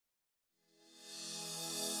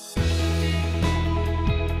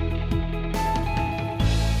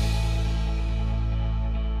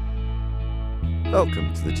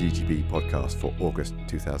Welcome to the GGB podcast for August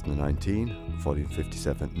 2019, volume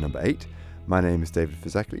 57, number 8. My name is David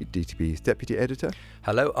Fazakli, DTB's deputy editor.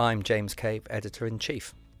 Hello, I'm James Cave,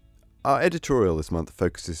 editor-in-chief. Our editorial this month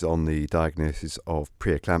focuses on the diagnosis of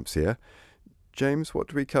pre-eclampsia. James, what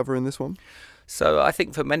do we cover in this one? So I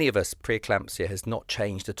think for many of us, pre-eclampsia has not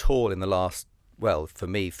changed at all in the last, well, for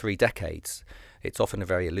me, 3 decades. It's often a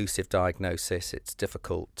very elusive diagnosis. It's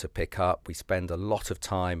difficult to pick up. We spend a lot of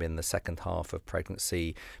time in the second half of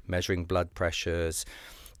pregnancy measuring blood pressures,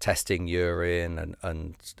 testing urine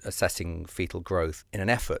and assessing fetal growth in an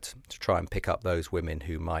effort to try and pick up those women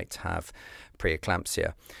who might have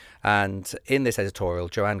pre-eclampsia. And in this editorial,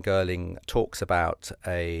 Joanne Gerling talks about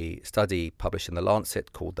a study published in The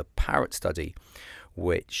Lancet called the Parrot Study,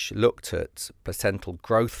 which looked at placental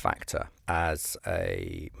growth factor as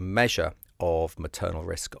a measure of maternal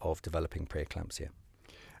risk of developing preeclampsia.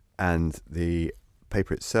 And the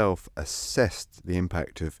paper itself assessed the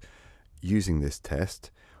impact of using this test.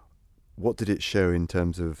 What did it show in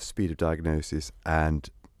terms of speed of diagnosis and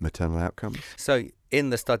maternal outcomes? So in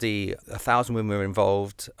the study, 1,000 women were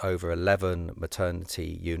involved over 11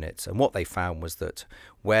 maternity units. And what they found was that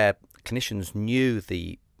where clinicians knew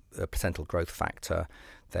the placental growth factor,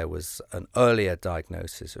 there was an earlier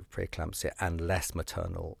diagnosis of preeclampsia and less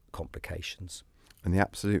maternal complications. And the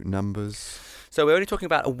absolute numbers? So we're only talking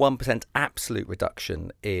about a 1% absolute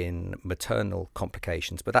reduction in maternal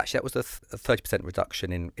complications, but actually that was a 30%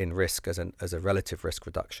 reduction in risk as a relative risk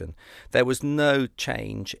reduction. There was no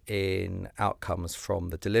change in outcomes from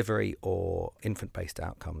the delivery or infant-based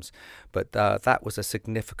outcomes, but that was a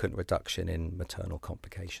significant reduction in maternal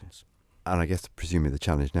complications. And I guess presumably the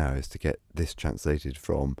challenge now is to get this translated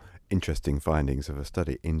from interesting findings of a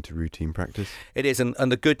study into routine practice. It is, and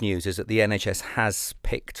the good news is that the NHS has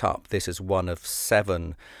picked up this as one of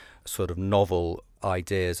 7 sort of novel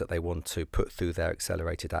ideas that they want to put through their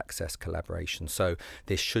accelerated access collaboration. So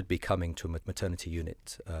this should be coming to a maternity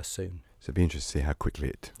unit soon. So it'd be interesting to see how quickly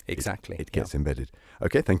it gets embedded.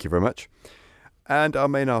 Okay, thank you very much. And our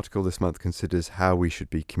main article this month considers how we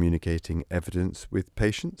should be communicating evidence with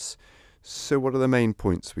patients. So what are the main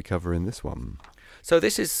points we cover in this one? So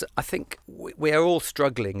this is, I think, we are all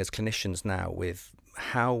struggling as clinicians now with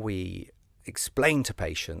how we explain to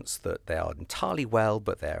patients that they are entirely well,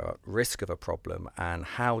 but they're at risk of a problem, and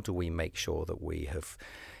how do we make sure that we have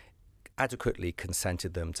adequately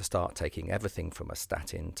consented them to start taking everything from a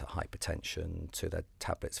statin to hypertension to their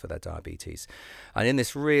tablets for their diabetes. And in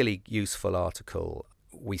this really useful article,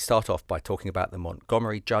 we start off by talking about the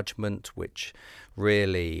Montgomery judgment, which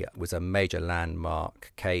really was a major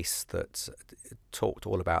landmark case that talked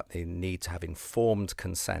all about the need to have informed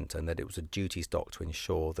consent and that it was a duties doc to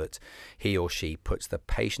ensure that he or she puts the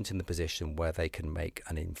patient in the position where they can make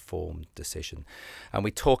an informed decision. And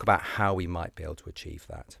we talk about how we might be able to achieve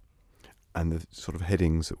that. And the sort of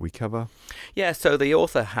headings that we cover? Yeah, so the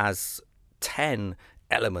author has 10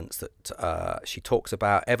 elements that she talks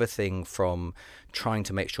about, everything from trying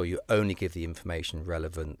to make sure you only give the information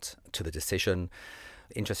relevant to the decision.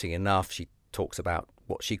 Interesting enough, she talks about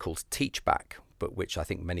what she calls teach back, but which I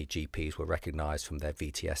think many GPs will recognise from their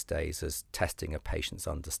VTS days as testing a patient's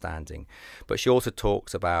understanding. But she also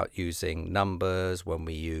talks about using numbers when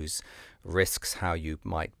we use risks, how you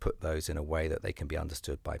might put those in a way that they can be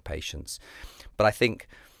understood by patients. But I think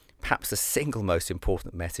perhaps the single most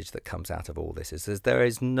important message that comes out of all this is that there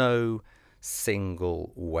is no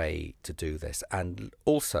single way to do this. And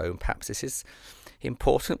also, perhaps this is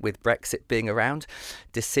important with Brexit being around,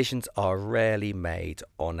 decisions are rarely made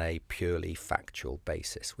on a purely factual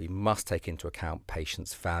basis. We must take into account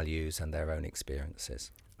patients' values and their own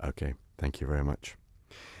experiences. Okay, thank you very much.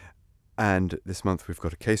 And this month we've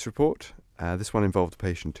got a case report. This one involved a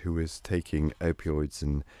patient who was taking opioids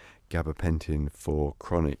and gabapentin for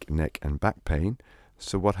chronic neck and back pain.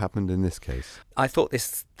 So what happened in this case? I thought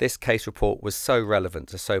this case report was so relevant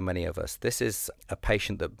to so many of us. This is a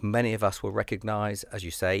patient that many of us will recognise. As you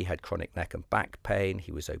say, he had chronic neck and back pain.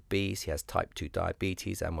 He was obese. He has type 2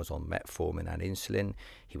 diabetes and was on metformin and insulin.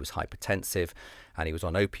 He was hypertensive and he was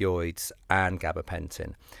on opioids and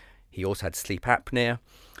gabapentin. He also had sleep apnea.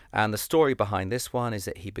 And the story behind this one is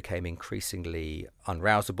that he became increasingly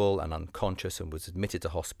unrousable and unconscious and was admitted to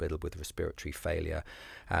hospital with respiratory failure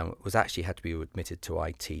and was actually had to be admitted to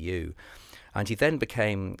ITU. And he then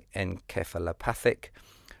became encephalopathic,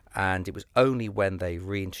 and it was only when they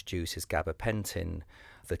reintroduced his gabapentin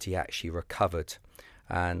that he actually recovered.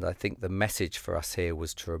 And I think the message for us here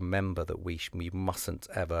was to remember that we mustn't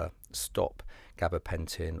ever stop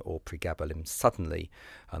gabapentin or pregabalin suddenly,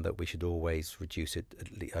 and that we should always reduce it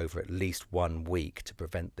over at least 1 week to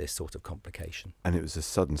prevent this sort of complication. And it was a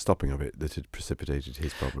sudden stopping of it that had precipitated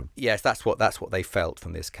his problem. Yes, that's what they felt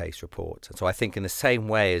from this case report. And so I think in the same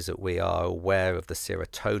way as that we are aware of the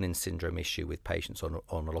serotonin syndrome issue with patients on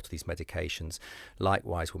a lot of these medications,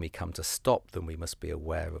 likewise when we come to stop them, we must be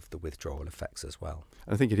aware of the withdrawal effects as well.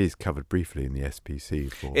 I think it is covered briefly in the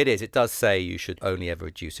SPC. It is. It does say you should only ever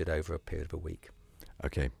reduce it over a period of a week.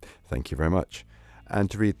 Okay, thank you very much. And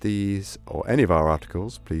to read these or any of our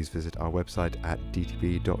articles, please visit our website at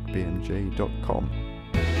dtb.bmj.com.